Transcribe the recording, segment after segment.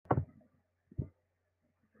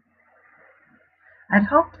I'd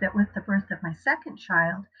hoped that with the birth of my second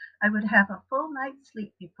child, I would have a full night's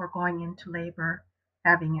sleep before going into labor,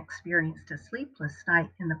 having experienced a sleepless night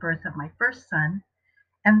in the birth of my first son,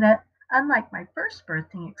 and that, unlike my first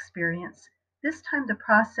birthing experience, this time the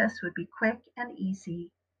process would be quick and easy.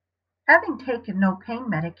 Having taken no pain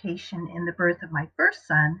medication in the birth of my first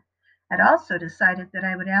son, I'd also decided that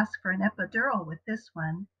I would ask for an epidural with this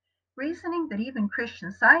one, reasoning that even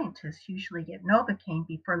Christian Scientists usually get Novocaine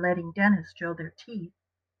before letting dentists drill their teeth.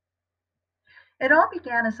 It all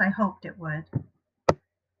began as I hoped it would.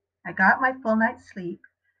 I got my full night's sleep,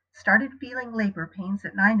 started feeling labor pains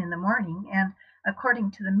at 9 in the morning, and,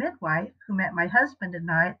 according to the midwife who met my husband and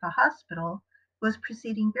I at the hospital, was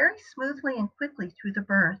proceeding very smoothly and quickly through the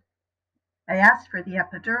birth. I asked for the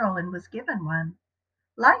epidural and was given one.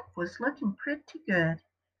 Life was looking pretty good.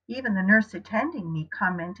 Even the nurse attending me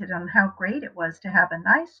commented on how great it was to have a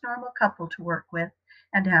nice normal couple to work with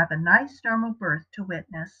and to have a nice normal birth to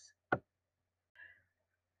witness.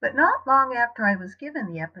 But not long after I was given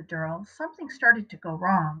the epidural, something started to go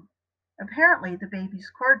wrong. Apparently, the baby's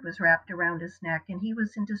cord was wrapped around his neck and he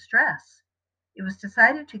was in distress. It was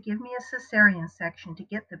decided to give me a cesarean section to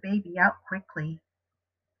get the baby out quickly.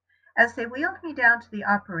 As they wheeled me down to the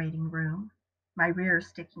operating room, my rear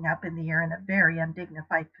sticking up in the air in a very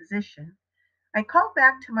undignified position, I called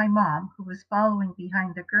back to my mom, who was following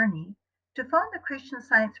behind the gurney, to phone the Christian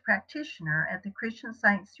Science practitioner at the Christian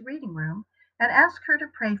Science reading room and ask her to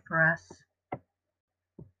pray for us.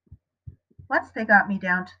 Once they got me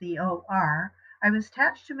down to the OR, I was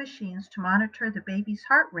attached to machines to monitor the baby's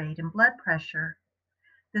heart rate and blood pressure.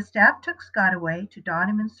 The staff took Scott away to don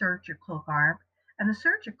him in surgical garb, and the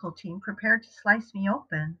surgical team prepared to slice me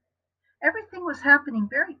open. Everything was happening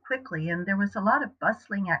very quickly, and there was a lot of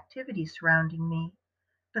bustling activity surrounding me.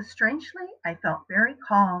 But strangely, I felt very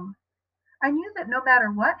calm. I knew that no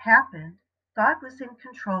matter what happened, God was in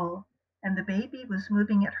control, and the baby was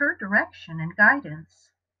moving at her direction and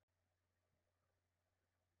guidance.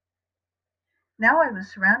 Now I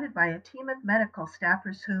was surrounded by a team of medical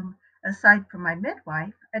staffers whom, aside from my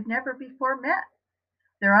midwife, I'd never before met.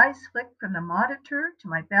 Their eyes flicked from the monitor to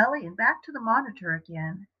my belly and back to the monitor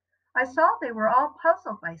again. I saw they were all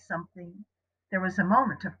puzzled by something. There was a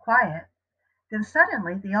moment of quiet. Then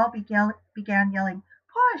suddenly they all began yelling,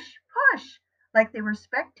 "Push! Push!" like they were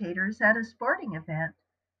spectators at a sporting event.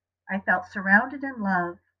 I felt surrounded in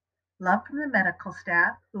love. Love from the medical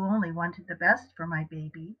staff, who only wanted the best for my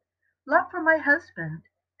baby. Love from my husband.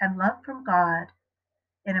 And love from God.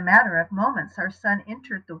 In a matter of moments our son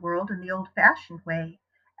entered the world in the old-fashioned way,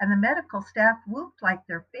 and the medical staff whooped like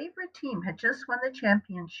their favorite team had just won the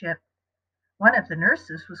championship. One of the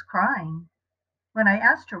nurses was crying. When I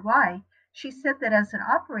asked her why, she said that as an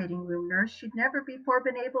operating room nurse she'd never before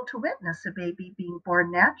been able to witness a baby being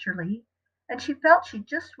born naturally, and she felt she'd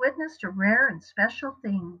just witnessed a rare and special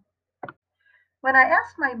thing. When I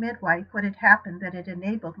asked my midwife what had happened that had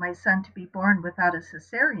enabled my son to be born without a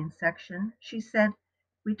cesarean section, she said,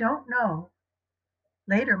 "We don't know."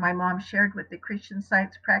 Later, my mom shared what the Christian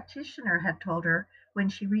Science practitioner had told her when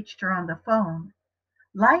she reached her on the phone.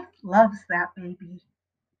 Life loves that baby.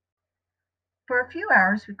 For a few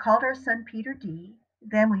hours, we called our son Peter D.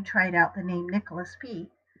 Then we tried out the name Nicholas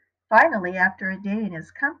Pete. Finally, after a day in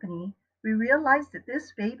his company, we realized that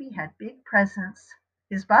this baby had big presence.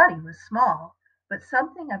 His body was small, but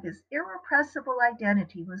something of his irrepressible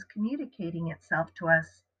identity was communicating itself to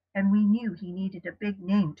us, and we knew he needed a big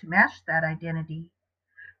name to match that identity.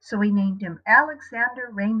 So we named him Alexander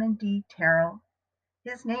Raymond D. Terrell.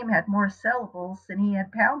 His name had more syllables than he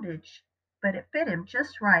had poundage, but it fit him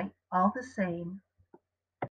just right all the same.